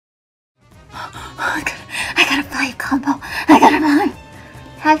I got a 5 combo. I got a 5.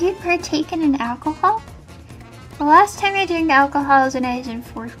 Have you partaken in alcohol? The last time I drank alcohol was when I was in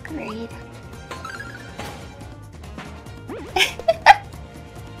 4th grade.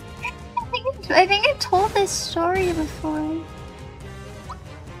 I think I've told this story before.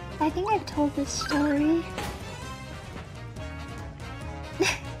 I think I've told this story.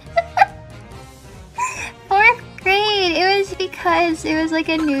 4th grade! It was because it was like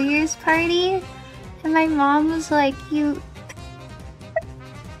a New Year's party. And my mom was like, It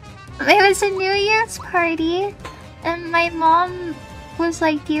was a New Year's party. And my mom was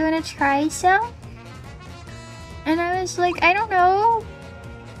like, do you want to try some? And I was like, I don't know.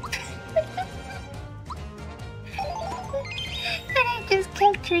 And I just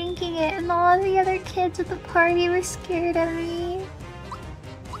kept drinking it, and all the other kids at the party were scared of me.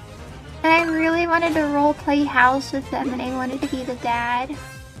 And I really wanted to roleplay house with them, and I wanted to be the dad.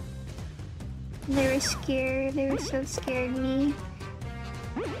 And they were scared, they were so scared of me.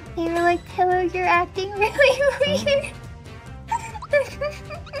 They were like, Pillow, you're acting really weird.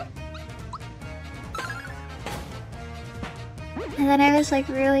 And then I was like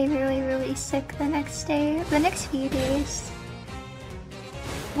really sick the next few days.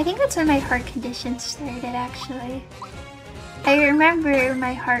 I think that's when my heart condition started, actually. I remember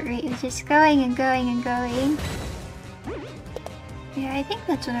my heart rate was just going and going and going. Yeah, I think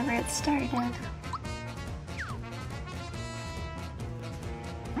that's whenever it started.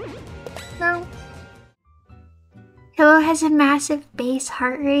 No. Pillow has a massive base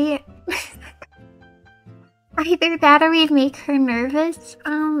heart rate. Either that or we'd make her nervous.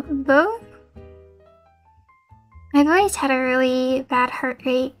 Both? I've always had a really bad heart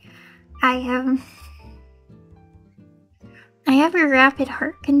rate. I have a rapid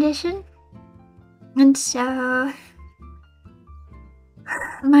heart condition. And so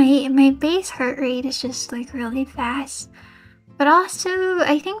my base heart rate is just like really fast. But also,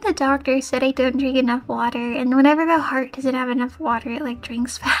 I think the doctor said I don't drink enough water, and whenever the heart doesn't have enough water, it like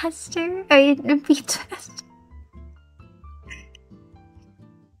drinks faster. It beats faster.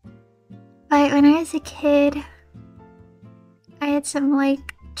 But when I was a kid, I had some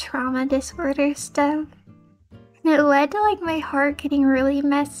like trauma disorder stuff. And it led to like my heart getting really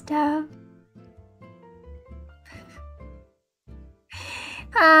messed up.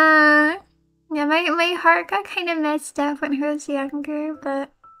 Yeah, my heart got kind of messed up when I was younger,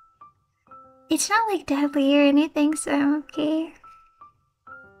 but it's not like deadly or anything, so I'm okay.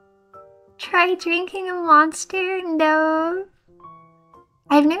 Try drinking a Monster? No.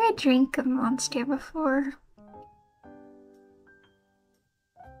 I've never drank a Monster before.